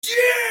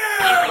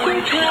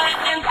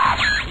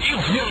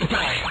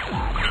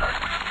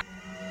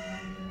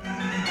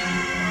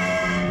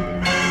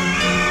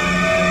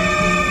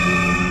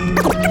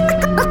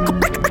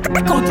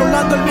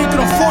Controlando el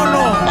micrófono.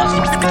 Así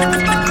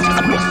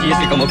es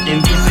que como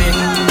quien dice,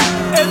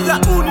 es la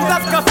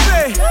UNIDAD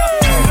KAFE,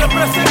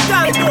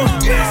 representando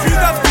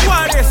Ciudad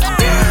Juárez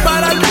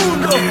para el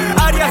mundo.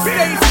 Área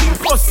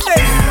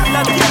 656,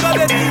 la tierra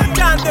de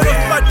Titán, de los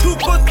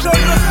pachucos son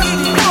los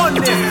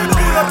quirillones.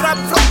 Puro rap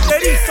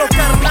fronterizo,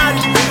 carnal,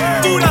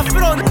 pura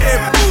fronte,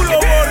 puro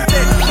borde.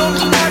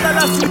 Nominada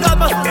la ciudad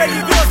más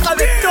peligrosa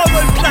de todo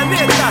el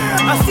planeta.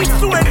 Así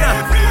suena,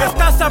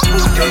 estás a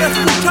punto de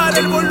escuchar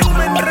el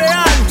volumen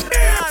real.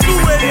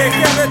 Súbele,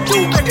 que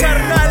retumbe,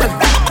 carnal.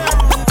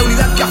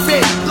 UNIDAD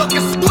KAFE, lo que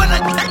suena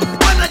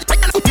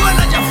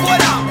allá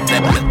afuera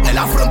de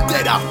la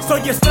frontera.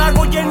 Soy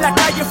Estrago y en la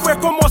calle fue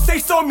como se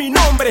hizo mi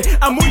nombre.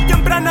 A muy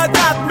temprana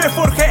edad me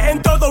forjé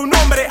en todo un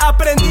hombre.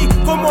 Aprendí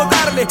cómo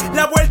darle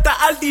la vuelta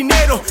al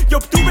dinero y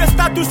obtuve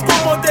estatus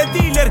como de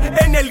dealer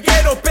en el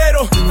guero.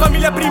 Pero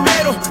familia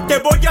primero, te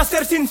voy a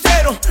ser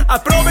sincero.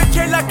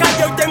 Aproveché la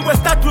calle y tengo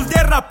estatus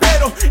de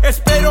rapero.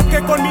 Espero que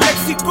con mi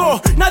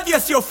léxico nadie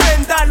se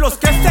ofenda. Los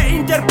que se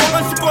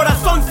interpongan su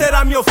corazón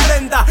será mi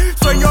ofrenda.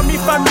 Sueño a mi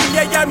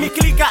familia y a mi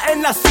clica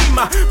en la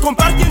cima,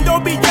 compartiendo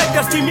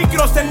billetes y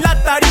micros en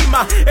la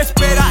tarima.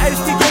 Espera el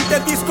siguiente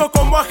disco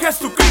como a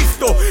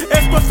Jesucristo.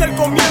 Esto es el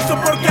comienzo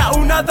porque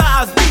aún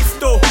nada has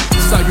visto.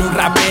 Soy un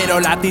rapero,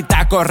 la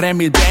tinta corre en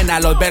mis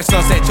venas. Los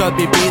versos hechos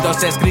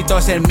vividos,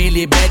 escritos en mi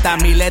libreta.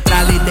 Mi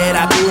letra,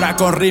 literatura,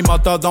 con ritmo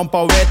todo un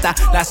poeta.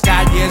 Las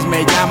calles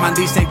me llaman,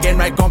 dicen que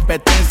no hay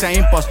competencia.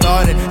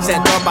 Impostores, se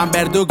topan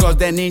verdugos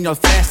de niños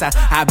fresas.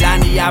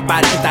 Hablan y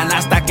aparentan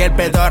hasta que el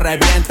pedo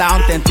revienta.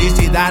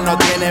 Autenticidad no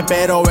tiene,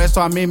 pero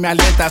eso a mí me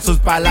alienta. Sus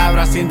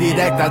palabras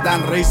indirectas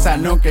dan risa,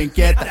 nunca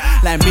inquieta.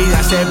 La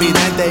envidia es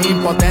evidente,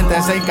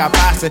 impotentes e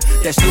incapaces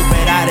de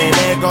superar el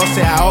ego,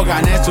 se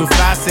ahogan en sus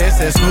frases.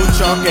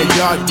 Escucho que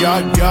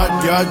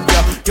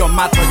yo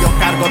mato, yo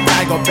cargo,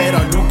 traigo, pero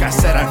nunca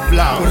será el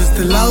flow. Por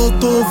este lado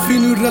todo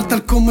fino y real,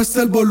 tal como es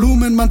el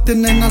volumen.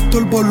 Mantener alto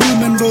el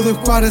volumen, lo de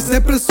Juárez se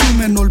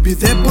presume. No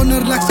olvidé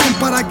poner la acción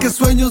para que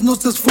sueños no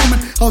se esfumen.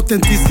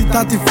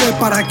 Autenticidad y fe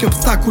para que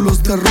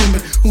obstáculos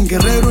derrumben. Un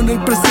guerrero en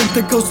el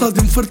presente, causa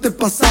de un fuerte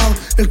pasado.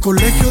 El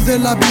colegio de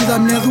la vida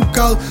me ha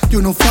educado.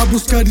 Yo no fui a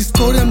buscar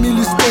historia, ni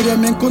la historia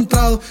me he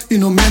encontrado. Y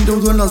no me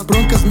endeudo en las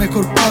broncas,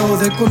 mejor pago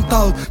de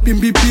contado. Bien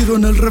vivido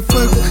en el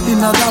refuego y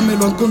nada me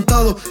lo han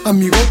contado.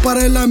 Amigo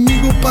para el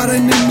amigo, para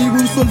enemigo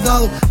un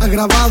soldado.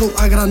 Agravado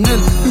a granel,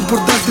 no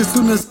importa si es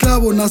un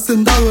esclavo.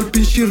 Nacendado el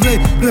pinche rey,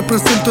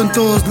 represento en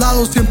todos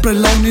lados, siempre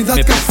en la UNIDAD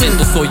me KAFE.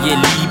 presento, soy el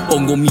I,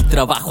 pongo mi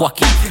trabajo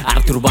aquí.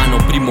 Arte urbano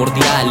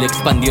primordial,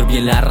 expandir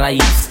bien la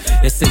raíz.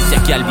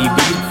 Esencia que al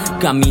vivir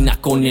camina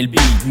con el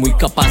beat, muy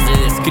capaz de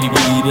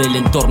describir el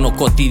entorno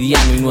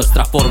cotidiano y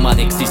nuestra forma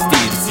de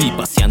existir. Sí,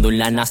 paseando en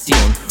la nación,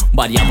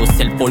 variado es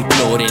el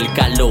folclore, el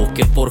calor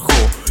que forjó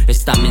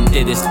esta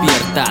mente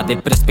despierta de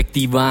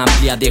perspectiva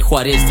amplia de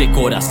Juárez de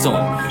corazón.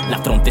 La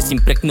fronte se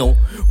impregnó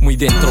muy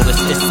dentro de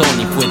este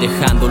son y fue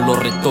dejando los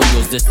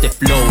retorios de este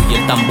flow. Y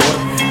el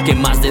tambor que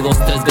más de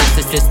 2-3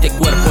 veces este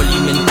cuerpo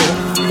alimentó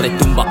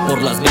retumba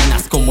por las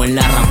venas como en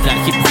la rampla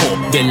hip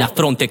hop de la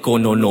fronte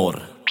con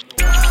honor.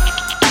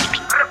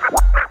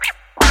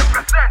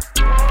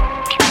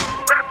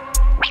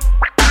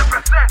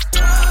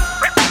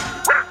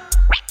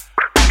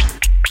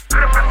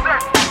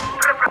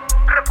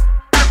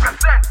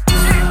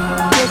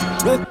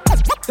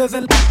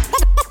 Desde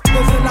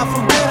la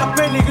frontera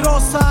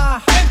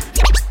peligrosa.